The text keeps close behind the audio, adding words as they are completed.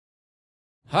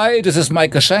Hi, this is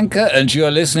Michael Schenker, and you are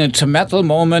listening to Metal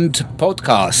Moment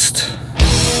Podcast.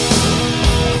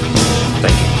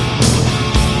 Thank you.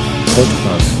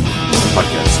 Podcast.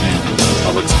 Podcast name.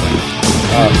 I'll explain.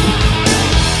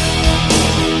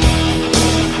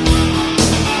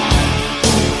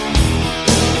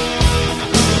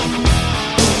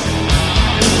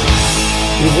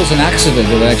 It was an accident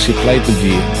that I actually played the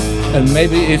V. And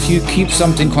maybe if you keep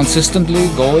something consistently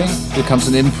going, it becomes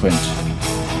an imprint.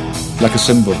 Like a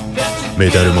symbol.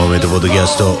 Metal Moment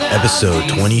Podcast Episode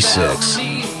 26.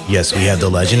 Yes, we have the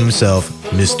legend himself,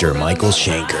 Mr. Michael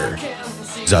Schenker.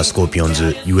 The Scorpions,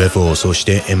 UFO、そし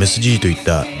て MSG といっ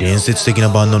た伝説的な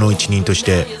バンドの一人とし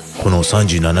て、この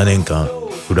37年間、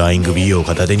フライング B を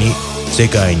片手に世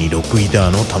界にロックギ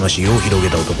ターの魂を広げ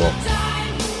た男。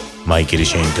マイケル・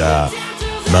シェンカ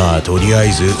ー。まあ、とりあえ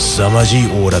ず凄まじい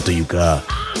オーラというか、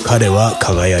彼は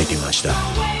輝いていました。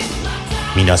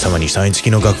皆様にサイン付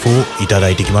きの楽譜をいただ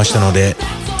いてきましたので、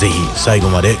ぜひ最後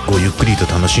までごゆっくりと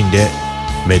楽しんで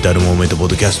メタルモーメントポッ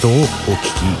ドキャストをお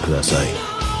聞きください。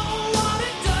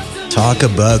 Talk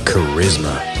about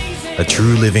charisma, a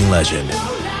true living legend.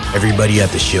 Everybody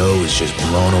at the show is just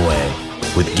blown away.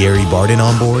 With Gary Barden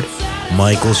on board,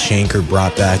 Michael Schenker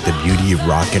brought back the beauty of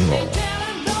rock and roll.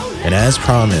 And as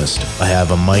promised, I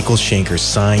have a Michael Schenker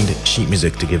signed sheet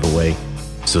music to give away.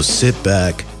 So sit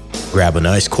back, grab a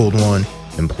nice cold one,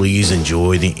 and please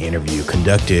enjoy the interview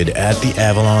conducted at the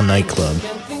Avalon nightclub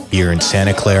here in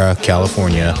Santa Clara,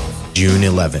 California, June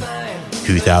 11,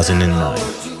 2009.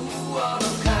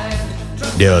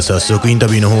 では早速インタ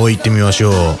ビューの方行ってみましょ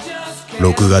う。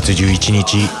6月11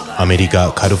日、アメリ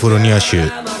カカリフォルニア州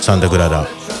サンタクララ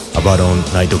アバロン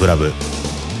ナイトクラブ。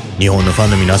日本のファ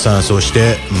ンの皆さん、そし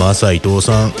てマサ伊藤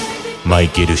さん、マイ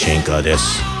ケル・シェンカーで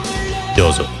す。ど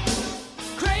うぞ。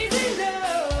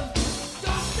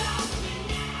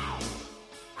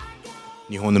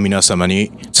日本の皆様に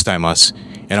伝えます。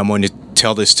And I'm going to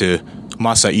tell this to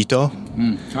Masa Ito.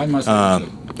 Hi, Masa.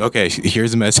 Okay,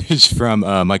 here's a message from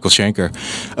Michael Schenker.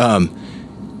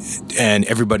 And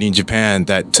everybody in Japan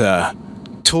that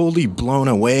totally blown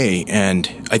away. And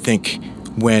I think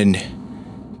when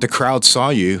the crowd saw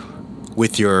you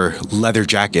with your leather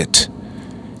jacket,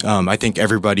 I think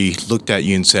everybody looked at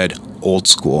you and said, old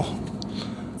school.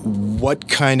 What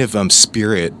kind of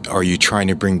spirit are you trying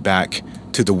to bring back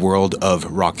to the world of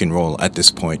rock and roll at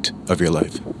this point of your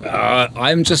life?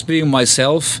 I'm just being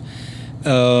myself.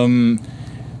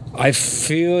 I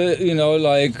feel,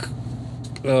 like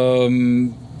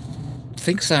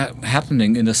things are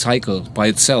happening in a cycle by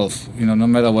itself, no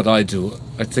matter what I do.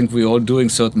 I think we're all doing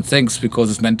certain things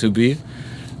because it's meant to be.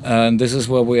 And this is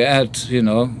where we're at,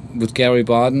 with Gary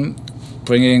Barden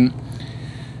playing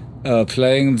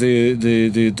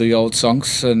the old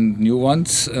songs and new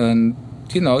ones, and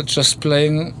just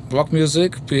playing rock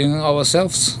music, being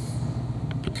ourselves.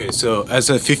 Okay, so as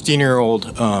a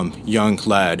 15-year-old young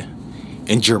lad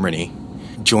in Germany,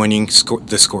 joining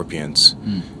the Scorpions,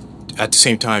 at the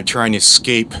same time trying to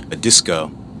escape a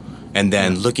disco, and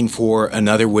then looking for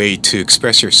another way to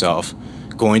express yourself,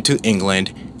 going to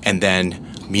England, and then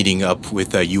meeting up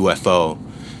with a UFO.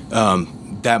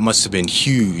 That must have been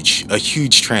a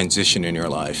huge transition in your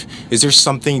life. Is there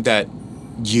something that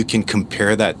you can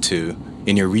compare that to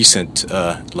in your recent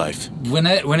life? When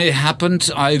it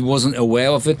happened, I wasn't aware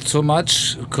of it so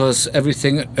much because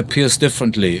everything appears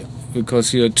differently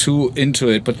because you're too into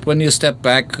it. But when you step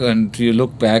back and you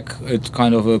look back, it's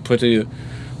kind of a pretty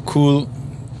cool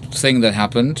thing that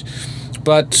happened.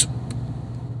 But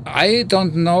I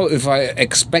don't know if I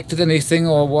expected anything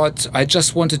or what. I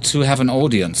just wanted to have an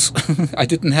audience. I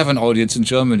didn't have an audience in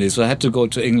Germany, so I had to go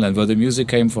to England where the music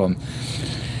came from.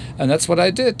 And that's what I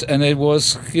did. And it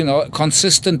was,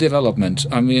 consistent development.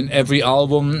 I mean, every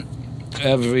album,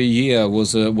 every year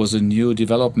was a new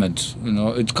development.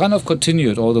 It kind of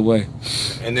continued all the way.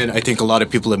 And then I think a lot of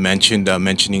people have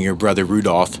mentioning your brother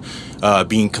Rudolph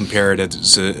being compared as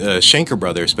Schenker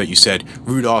brothers. But you said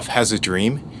Rudolph has a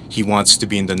dream. He wants to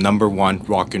be in the #1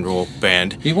 rock and roll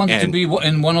band. He wanted to be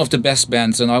in one of the best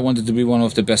bands, and I wanted to be one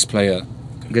of the best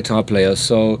guitar players.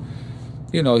 So,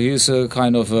 he's a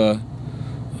kind of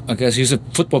I guess he's a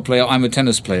football player. I'm a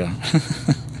tennis player.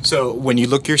 So when you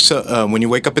look when you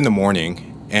wake up in the morning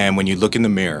and when you look in the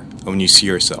mirror, when you see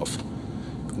yourself,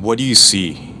 what do you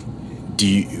see?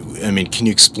 Can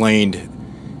you explain?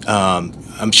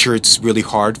 I'm sure it's really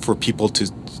hard for people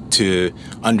to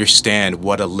understand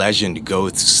what a legend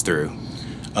goes through.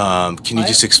 Can you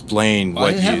just explain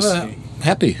what you see?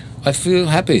 Happy. I feel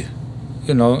happy.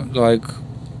 Like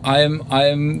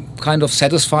I'm kind of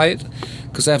satisfied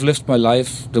because I've lived my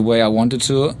life the way I wanted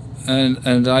to,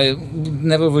 and I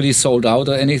never really sold out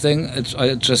or anything.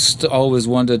 I just always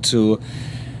wanted to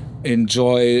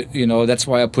enjoy, that's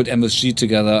why I put MSG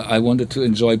together. I wanted to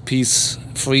enjoy peace,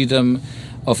 freedom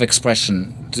of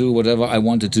expression, do whatever I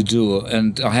wanted to do.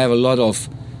 And I have a lot of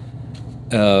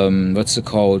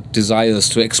desires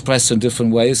to express in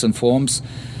different ways and forms,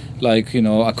 like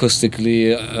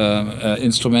acoustically,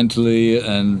 instrumentally,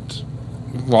 and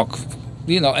rock,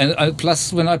 and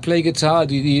plus when I play guitar,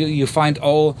 you find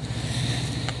a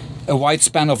wide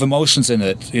span of emotions in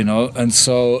it, and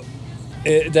so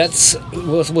that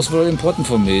was very important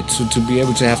for me to be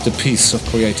able to have the peace of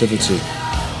creativity.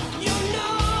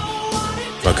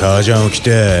 革ジャンを着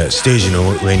てステージ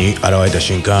の上に現れた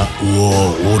瞬間、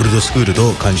オールドスクール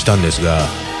と感じたんですが、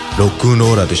ロックンロ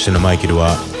ーラーとしてのマイケル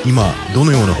は今ど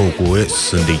のような方向へ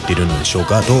進んでいっているのでしょう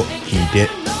かと聞いて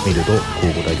みると、こ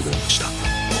う答えてくれました。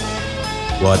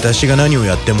私が何を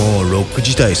やってもロック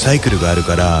自体サイクルがある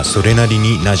から、それなり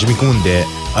に馴染み込んで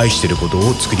愛していること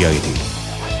を作り上げている。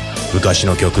昔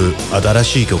の曲、新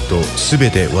しい曲と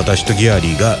全て私とギャ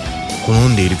リーが好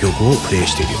んでいる曲をプレイ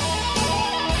しているよ。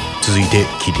続いて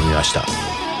聴いてみました。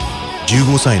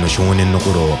15歳の少年の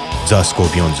頃、ザ・スコー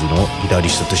ピオンズのギタリ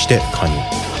ストとして加入。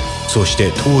そし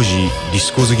て当時ディ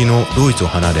スコ好きのドイツを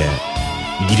離れ、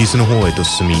イギリスの方へと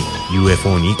進み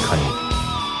UFO に加入。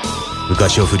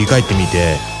昔を振り返ってみ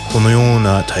て、このよう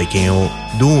な体験を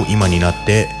どう今になっ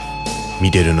て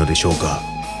見てるのでしょうか。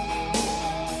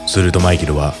するとマイケ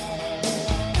ルは、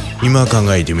今考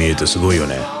えてみるとすごいよ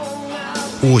ね。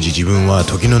当時自分は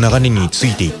時の流れにつ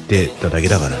いていってただけ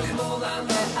だからね。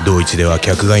ドイツでは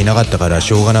客がいなかったから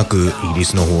しょうがなくイギリ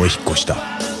スの方へ引っ越した。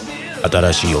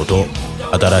新しい音、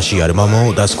新しいアルバム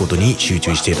を出すことに集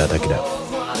中していただけだ。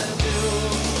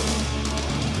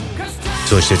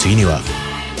そして次には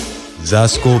ザ・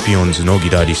スコーピオンズのギ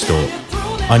タリスト、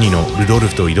兄のルドル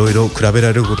フといろいろ比べら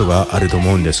れることがあると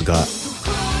思うんですが、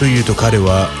というと彼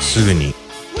はすぐに、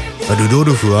ルド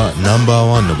ルフはナンバー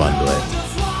ワンのバンドへ、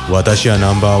私は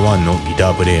ナンバーワンのギ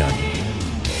タープレイヤーに、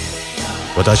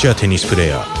私はテニスプレイ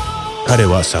ヤー、彼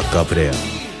はサッカープレイヤー、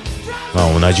ま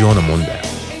あ同じようなもんだよ。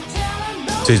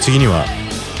それ次には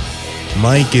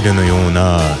マイケルのよう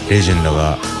なレジェンド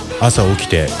が朝起き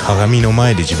て鏡の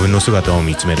前で自分の姿を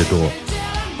見つめると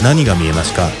何が見えま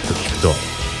すかと聞くと、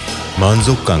満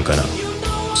足感かな。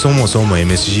そもそも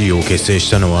MSG を結成し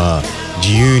たのは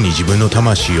自由に自分の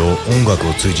魂を音楽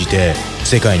を通じて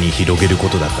世界に広げるこ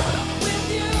とだったから。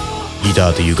ギ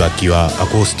ターという楽器はア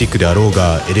コースティックであろう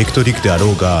がエレクトリックであ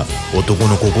ろうが男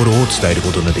の心を伝える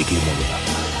ことのできるもの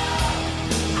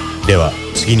だ。では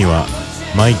次には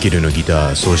マイケルのギ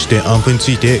ター、そしてアンプにつ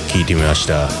いて聞いてみまし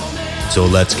た。So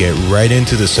let's get right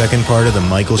into the second part of the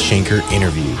Michael Schenker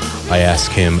interview. I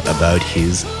asked him about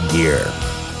his gear.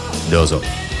 どうぞ。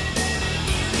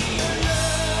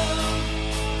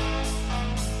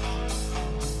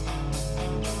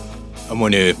I'm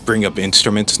going to bring up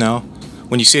instruments now.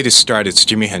 When you say the Strat, it's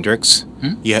Jimi Hendrix.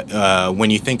 Yeah. When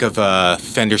you think of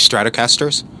Fender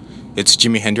Stratocasters, it's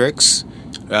Jimi Hendrix,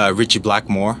 Ritchie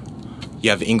Blackmore. You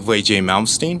have Yngwie J.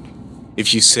 Malmsteen.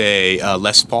 If you say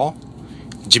Les Paul,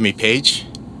 Jimmy Page,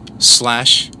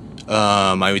 Slash,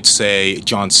 I would say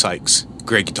John Sykes,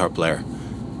 great guitar player.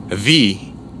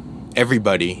 V,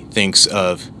 everybody thinks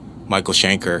of Michael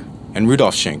Schenker and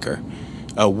Rudolf Schenker.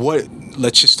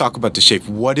 Let's just talk about the shape.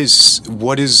 What is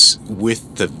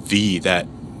with the V that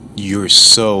you're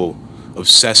so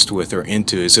obsessed with or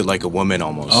into? Is it like a woman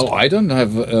almost? Oh, I don't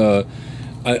have.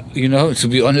 To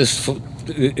be honest,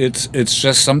 it's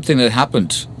just something that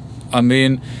happened. I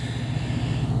mean,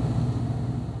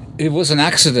 it was an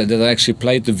accident that I actually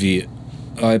played the V.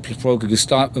 I broke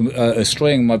a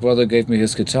string. My brother gave me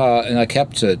his guitar, and I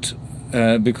kept it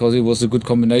because it was a good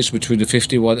combination between the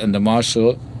 50 watt and the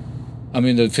Marshall. I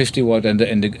mean the 50 watt and the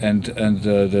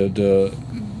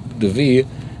V,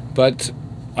 but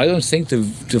I don't think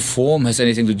the form has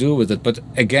anything to do with it. But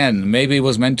again, maybe it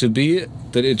was meant to be,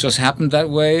 that it just happened that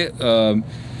way.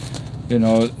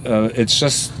 It's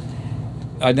just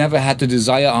I never had the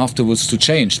desire afterwards to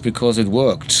change because it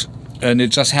worked, and it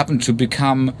just happened to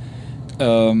become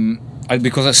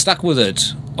because I stuck with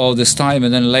it all this time,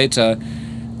 and then later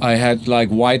I had like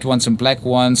white ones and black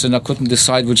ones, and I couldn't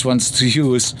decide which ones to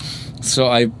use. So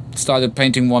I started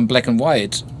painting one black and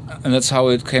white, and that's how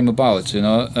it came about,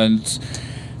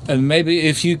 And maybe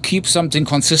if you keep something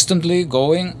consistently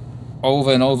going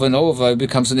over and over and over, it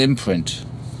becomes an imprint,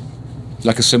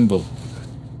 like a symbol.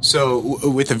 So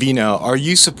with the V now, are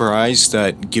you surprised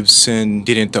that Gibson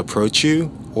didn't approach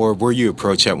you? Or were you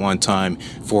approached at one time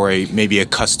for maybe a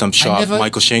custom shop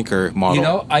Michael Schenker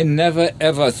model? I never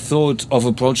ever thought of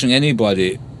approaching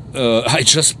anybody. I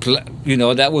just,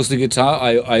 that was the guitar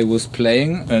I was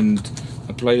playing, and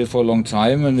I played it for a long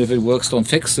time, and if it works, don't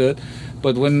fix it.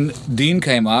 But when Dean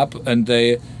came up and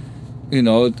they,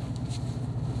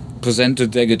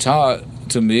 presented their guitar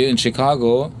to me in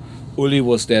Chicago, Uli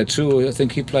was there too. I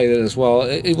think he played it as well.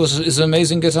 It's an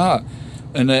amazing guitar.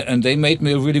 And they made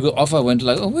me a really good offer. I went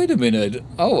like, oh, wait a minute.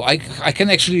 Oh, I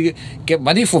can actually get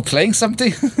money for playing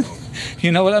something?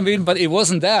 You know what I mean? But it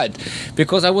wasn't that,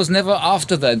 because I was never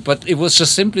after that. But it was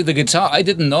just simply the guitar. I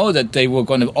didn't know that they were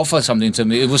going to offer something to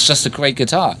me. It was just a great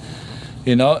guitar,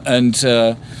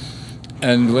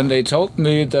 And when they told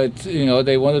me that,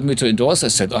 they wanted me to endorse, I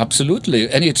said, absolutely,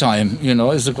 anytime.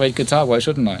 It's a great guitar. Why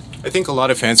shouldn't I? I think a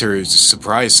lot of fans are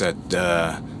surprised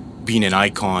that being an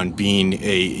icon, being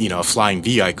a flying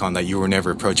V icon, that you were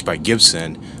never approached by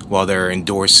Gibson while they're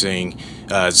endorsing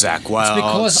Zakk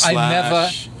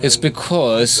Wylde. It's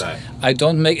because I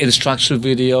don't make instructional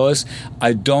videos.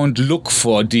 I don't look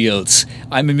for deals.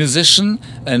 I'm a musician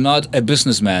and not a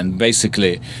businessman,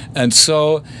 basically. And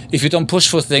so if you don't push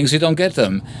for things, you don't get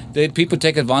them. People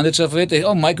take advantage of it.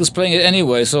 Michael's playing it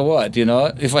anyway, so what?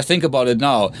 If I think about it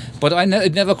now. But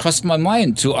it never crossed my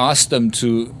mind to ask them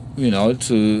to,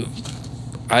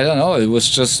 I don't know.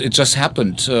 It just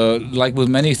happened, like with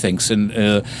many things.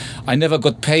 And I never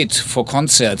got paid for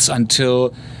concerts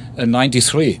until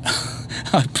 '93.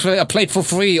 I played for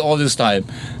free all this time.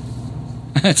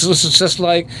 It was just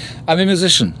like, I'm a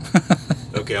musician.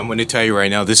 Okay, I'm going to tell you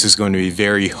right now, this is going to be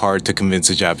very hard to convince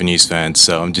a Japanese fan.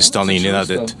 So I'm just telling you now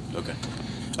that. Okay.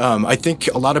 I think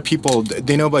a lot of people,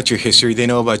 they know about your history, they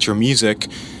know about your music,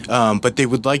 but they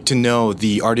would like to know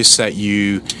the artists that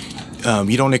you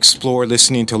don't explore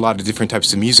listening to a lot of different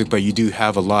types of music, but you do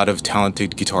have a lot of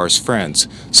talented guitarist friends,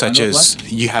 such as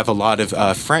you have a lot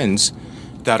of friends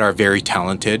that are very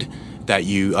talented that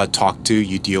you talk to,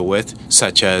 you deal with,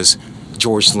 such as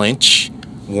George Lynch,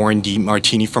 Warren D.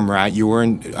 Martini from Rat. You were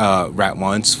in Rat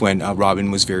once when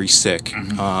Robin was very sick.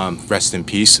 Mm-hmm. Rest in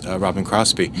peace, Robin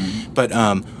Crosby. Mm-hmm. But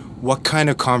what kind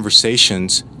of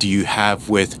conversations do you have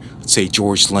with, let's say,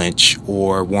 George Lynch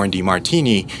or Warren D.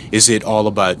 Martini? Is it all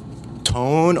about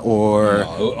tone, or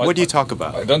what do you talk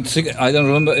about? I don't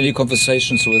remember any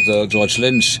conversations with George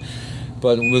Lynch,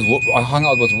 but I hung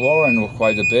out with Warren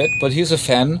quite a bit. But he's a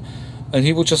fan, and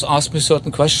he would just ask me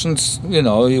certain questions.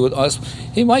 He would ask,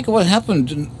 "Hey, Michael, what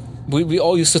happened? We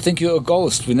all used to think you're a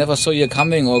ghost. We never saw you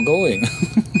coming or going."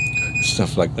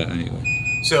 Stuff like that, anyway.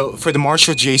 So for the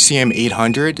Marshall JCM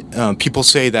 800, people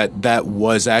say that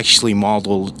was actually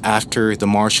modeled after the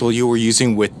Marshall you were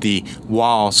using with the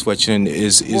wall switch. And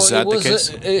is that the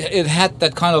case? It had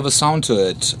that kind of a sound to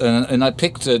it, and I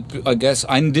picked it. I guess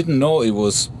I didn't know it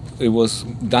was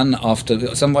done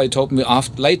after. Somebody told me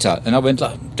later, and I went,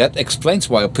 that explains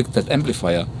why I picked that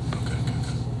amplifier.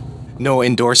 No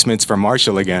endorsements from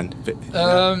Marshall again.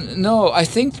 No, I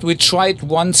think we tried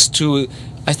once to.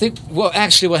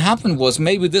 Actually what happened was,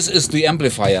 maybe this is the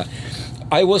amplifier.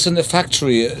 I was in the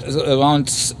factory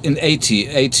around in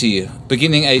 80,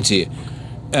 beginning 80.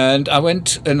 And I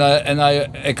went and I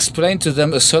explained to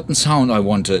them a certain sound I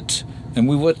wanted. And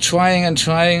we were trying, and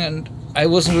I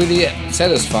wasn't really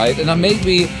satisfied. And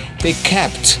maybe they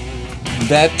kept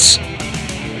that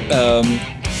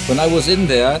when I was in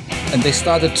there, and they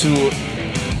started to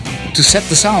set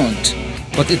the sound.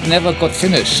 But it never got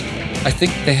finished. I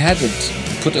think they had it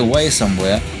put away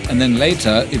somewhere, and then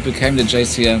later it became the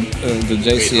JCM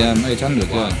 800.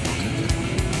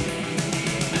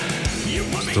 Yeah.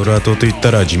 ストラトといった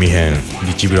らジミヘン、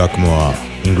リッチ・ブラックモア、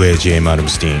イングエイジ・エイ・マルム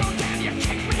スティン、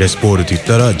レスポールといっ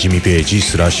たらジミ・ペイジ・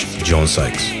スラッシュ・ジョン・サ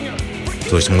イクス、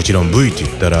そしてもちろん V といっ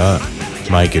たら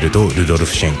マイケルとルドル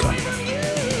フ・シェンカー。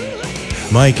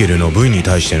マイケルの V に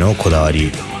対してのこだわ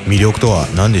り、魅力とは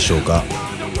何でしょうか。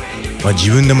自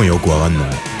分でもよくわかんない。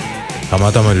た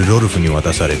またまルドルフに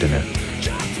渡されてね。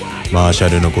マーシャ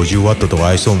ルの 50W と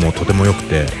相性もとても良く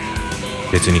て、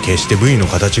別に決して V の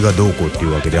形がどうこうってい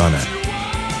うわけではない。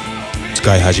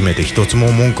使い始めて一つ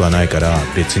も文句はないから、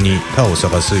別に他を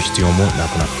探す必要もなくなっ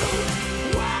た。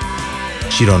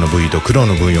白の V と黒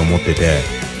の V を持ってて、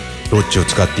どっちを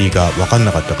使っていいか分かん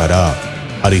なかったから、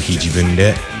ある日自分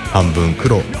で半分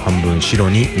黒半分白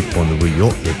に一本の V を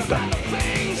塗った。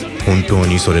本当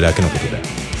にそれだけのことだよ。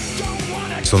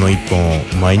その一本を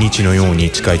毎日のように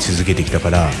使い続けてきたか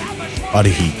ら、あ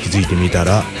る日気づいてみた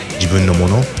ら自分のも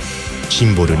の、シ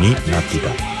ンボルになってい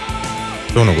た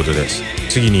とのことです。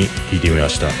次に聞いてみま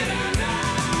した。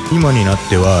今になっ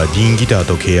てはディーンギター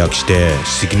と契約して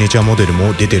シグネチャーモデル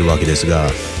も出てるわけです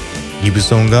が、ギブ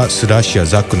ソンがスラッシュや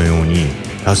ザックのように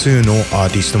多数のアー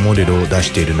ティストモデルを出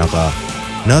している中、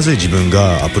なぜ自分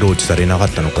がアプローチされなかっ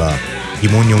たのか疑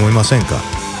問に思いませんか。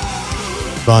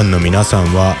ファンの皆さ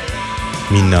んは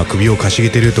みんな首をかしげ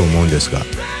てると思うんですが、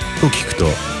と聞くと、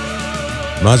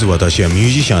まず私はミュー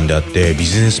ジシャンであってビ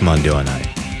ジネスマンではない。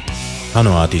他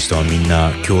のアーティストはみん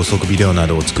な教則ビデオな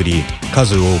どを作り、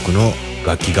数多くの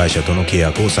楽器会社との契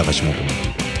約を探し求めてい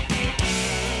る。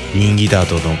リーンギター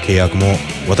との契約も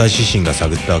私自身が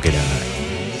探ったわけではない。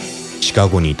シカ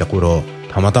ゴにいた頃、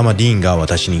たまたまディーンが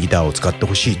私にギターを使って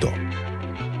ほしいと。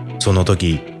その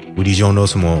時ウリジョン・ロ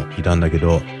スもいたんだけ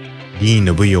ど、ディーン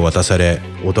の V を渡され、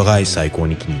お互い最高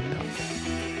に気に入っ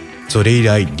た。それ以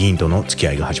来ディーンとの付き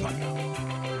合いが始まっ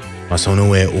た。そ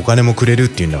の上お金もくれるっ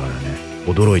て言うんだからね、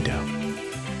驚いたよ。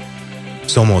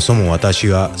そもそも私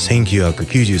は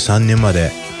1993年ま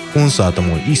でコンサート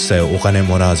も一切お金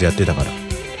もらわずやってたから。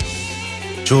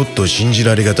ちょっと信じ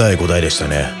られがたい答えでした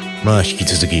ね。引き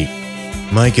続き、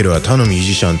マイケルは他のミュー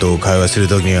ジシャンと会話する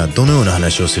ときにはどのような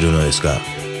話をするのですか？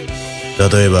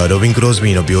例えばロビン・クロス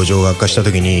ビーの病状が悪化した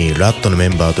ときにラットのメ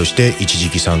ンバーとして一時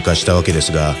期参加したわけで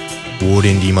すが、ウォー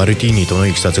レン・ディ・マルティーニとの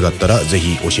いきさつがあったらぜ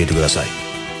ひ教えてください。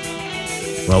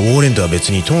ウォーレンとは別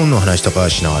にトーンの話とかは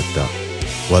しなかった。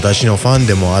私のファン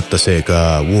でもあったせい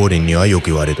か、ウォーレンにはよく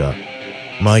言われた。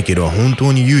マイケルは本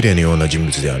当に幽霊のような人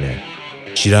物だよね。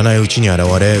知らないうちに現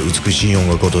れ、美しい音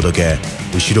楽を届け、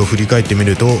後ろを振り返ってみ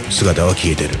ると姿は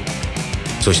消えてる。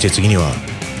そして次には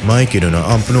マイケルの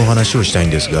アンプの話をしたいん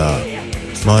ですが、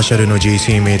マーシャルの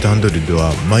JCM800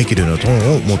 はマイケルのトー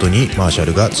ンを元にマーシャ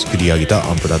ルが作り上げた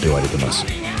アンプだと言われてます。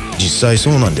実際そ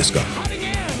うなんですか？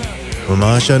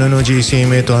マーシャルの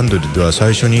JCM800 は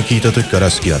最初に聞いた時か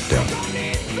ら好きだったよ。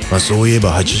そういえ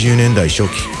ば80年代初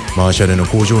期、マーシャルの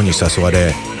工場に誘わ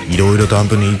れ、いろいろとアン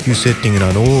プの EQ セッティング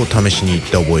などを試しに行っ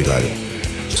た覚えがある。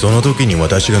その時に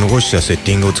私が残したセッ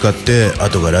ティングを使って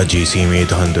後から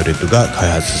JCM800 が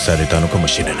開発されたのかも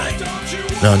しれない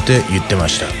なんて言ってま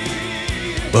した。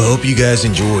Well, I hope you guys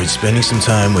enjoyed spending some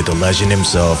time with the legend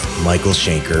himself, Michael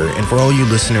Schenker. And for all you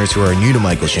listeners who are new to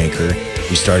Michael Schenker,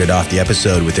 we started off the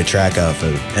episode with a track off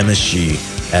of MSG,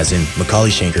 as in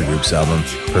Macaulay Schenker Group's album,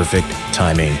 Perfect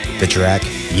Timing. The track,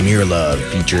 Give Me Your Love,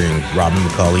 featuring Robin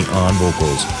Macaulay on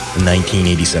vocals, the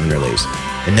 1987 release.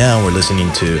 And now we're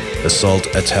listening to Assault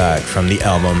Attack from the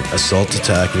album Assault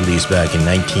Attack, released back in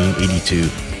 1982,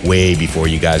 way before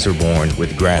you guys were born,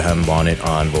 with Graham Bonnet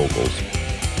on vocals.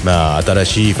 新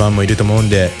しいファンもいると思うん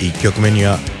で、1曲目に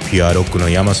はピュアロックの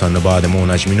山さんのバーでもお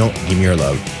なじみの Give Me Your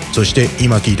Love、 そして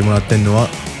今聴いてもらってんのは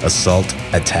Assault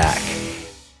Attack.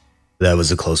 That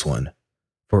was a close one.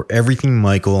 For everything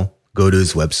Michael, go to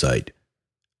his website,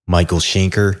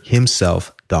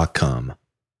 michaelshankerhimself.com.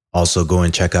 Also go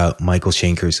and check out Michael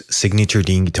Schenker's signature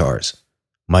Dean guitars.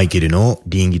 マイケルの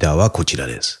ディーンギターはこちら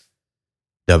です。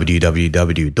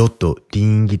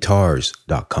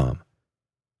www.deanguitars.com.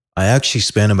 I actually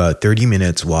spent about 30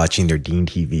 minutes watching their Dean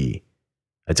TV.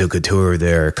 I took a tour of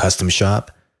their custom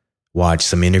shop, watched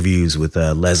some interviews with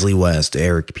Leslie West,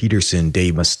 Eric Peterson,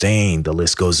 Dave Mustaine, the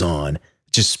list goes on.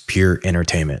 Just pure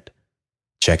entertainment.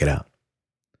 Check it out.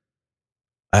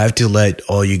 I have to let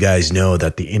all you guys know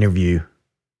that the interview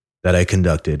that I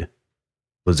conducted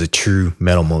was a true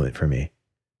metal moment for me.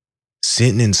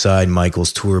 Sitting inside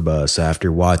Michael's tour bus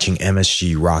after watching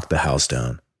MSG rock the house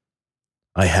down.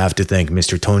 I have to thank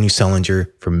Mr. Tony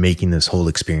Sellinger for making this whole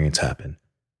experience happen.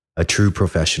 A true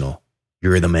professional.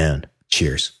 You're the man.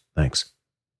 Cheers. Thanks.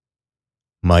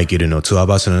 マイケルのツアー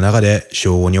バスの中で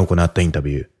相互に行ったインタ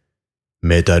ビュー。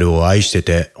メタルを愛して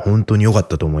て本当に良かっ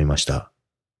たと思いました。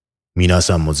皆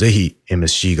さんもぜひ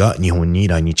MSG が日本に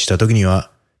来日した時に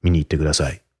は見に行ってくださ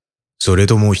い。それ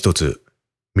ともう一つ。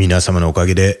皆様のおか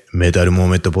げでメタルモー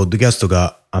メントポッドキャスト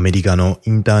がアメリカの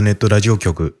インターネットラジオ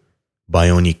局バ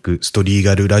イオニックストリー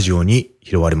ガルラジオに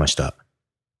拾われました。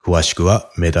詳しくは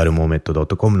メタルモーメント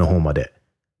 .com の方まで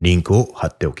リンクを貼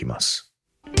っておきます。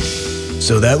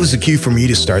So that was the cue for me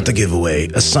to start the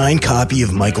giveaway, a signed copy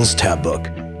of Michael's tab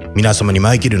book. 皆様に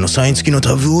マイケルのサイン付きの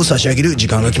タブを差し上げる時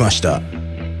間が来ました。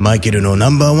マイケルのナ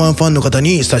ンバーワンファンの方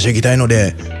に差し上げたいの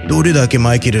で、どれだけ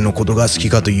マイケルのことが好き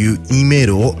かという E メー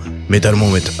ルを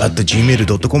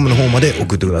metalmoment@gmail.com の方まで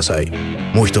送ってください。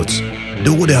もう一つ、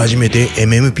どこで初めて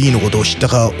MMP のことを知った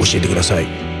か教えてください。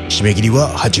締め切り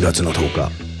は8月の10日。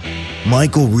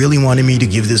Michael really wanted me to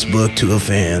give this book to a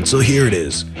fan, so here it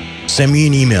is. Send me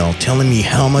an email telling me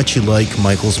how much you like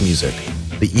Michael's music.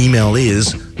 The email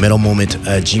is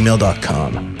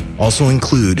metalmoment@gmail.com. Also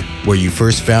include where you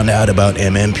first found out about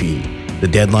MMP. The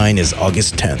deadline is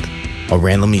August 10th. I'll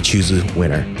randomly choose a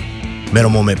winner.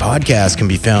 Metal Moment Podcast can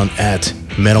be found at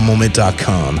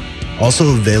metalmoment.com. Also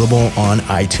available on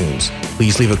iTunes.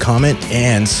 Please leave a comment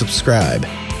and subscribe.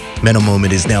 Metal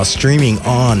Moment is now streaming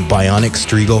on Bionic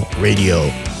Striegel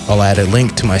Radio. I'll add a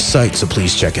link to my site, so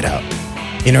please check it out.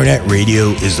 Internet radio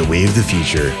is the way of the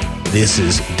future. This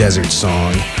is Desert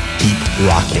Song. Keep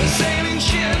rocking. Sailing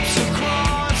ships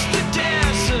across the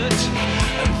desert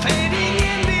and fading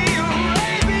in the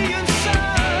Arabian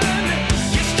sun.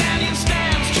 Your stallion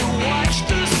stands to watch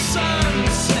the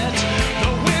sunset. The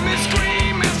women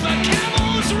scream as the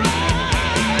camels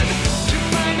run to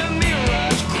find a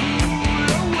mirage cool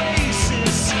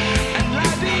oasis and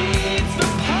lie beneath the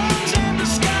palms and the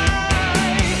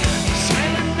sky. The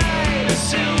silent night, a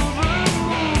silver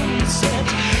moonset,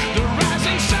 the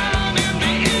rising sun in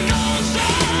the eagle's eye.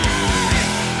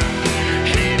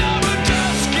 Heat of a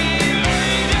dusky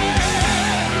lady,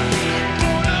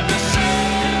 born of the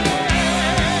sand,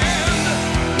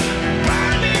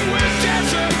 burning with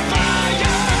desert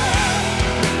fire,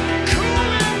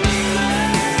 cooling the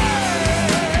land.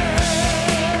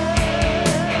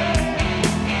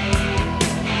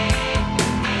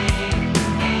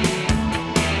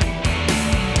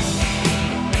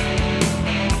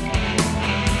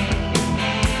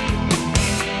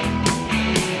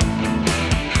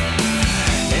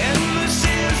 Endless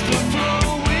is the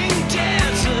flowing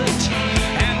desert,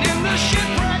 and in the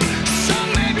shipwreck some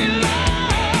may be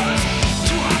lost.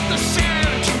 Too hot the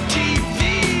sand, too deep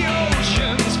the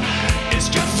oceans. It's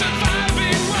just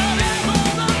surviving whatever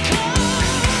the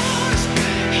cost.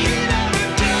 Heat of a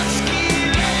dusky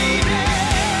lady,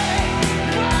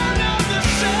 born of the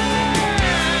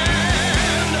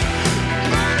sand,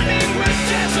 burning with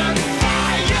desert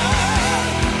fire,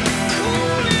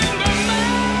 cooling the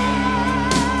land.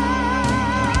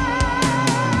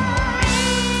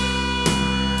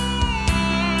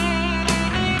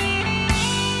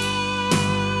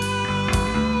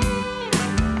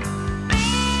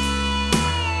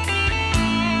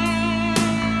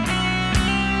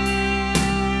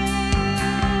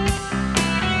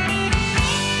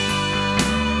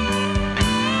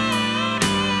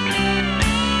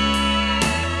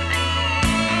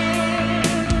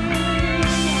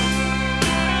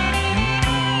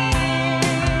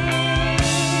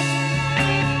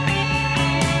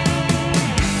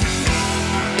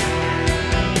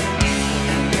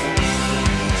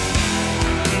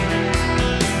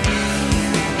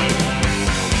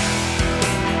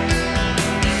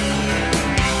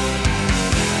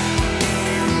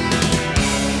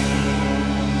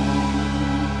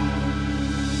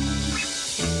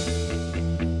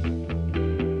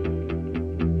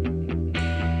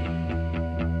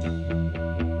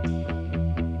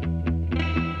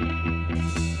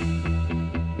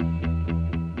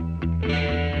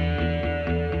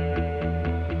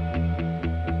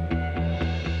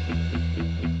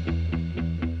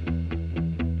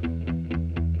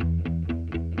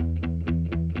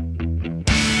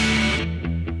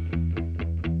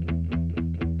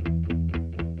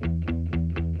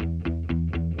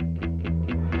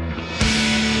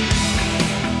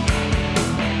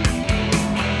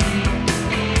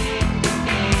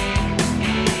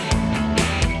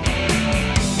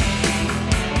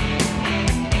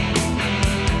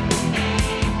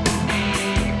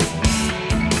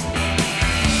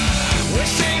 We're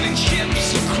sailing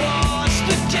ships across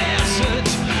the desert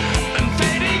and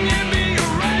fading in the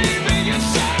Arabian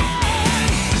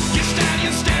sun. Your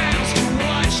stallion stands to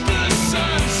watch the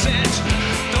sunset.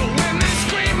 The women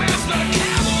scream as the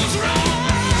camels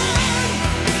run.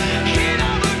 Heat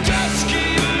of a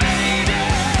dusky lady,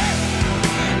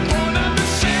 born of the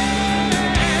sand,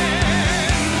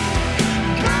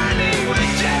 burning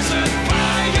with desert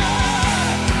fire,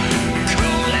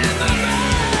 cooling the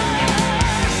land.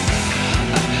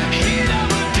 Heat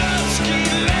of a dusky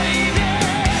lady,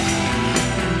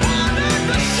 born of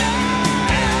the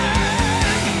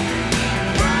sand,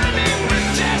 burning with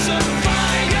desert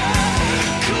fire,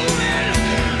 cooling the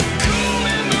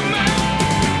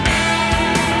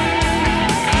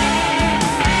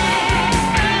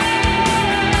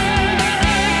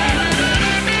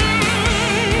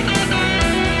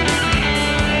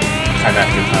Time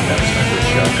After Time, that was my first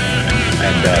show.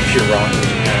 And Pure Rock in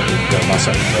Japan with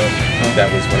Masahito, that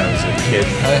was when I was a kid.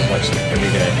 I watched it every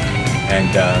day.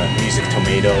 And Music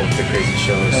Tomato, the crazy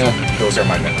shows, those are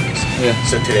my memories. Yeah.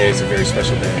 So today is a very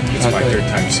special day. It's my third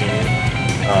time seeing it.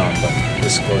 But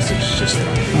this close is just an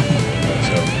honor.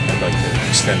 So I'd like to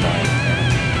extend my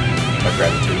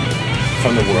gratitude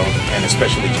from the world, and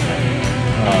especially Japan.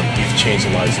 You've changed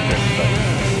the lives of everybody.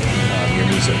 Your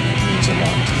music means a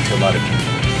lot to a lot of people,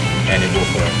 and it will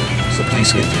forever. So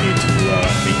please continue to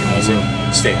make your music.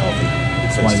 Stay healthy.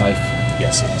 It's my life.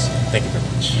 Yes, it is. Thank you very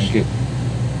much. Thank you.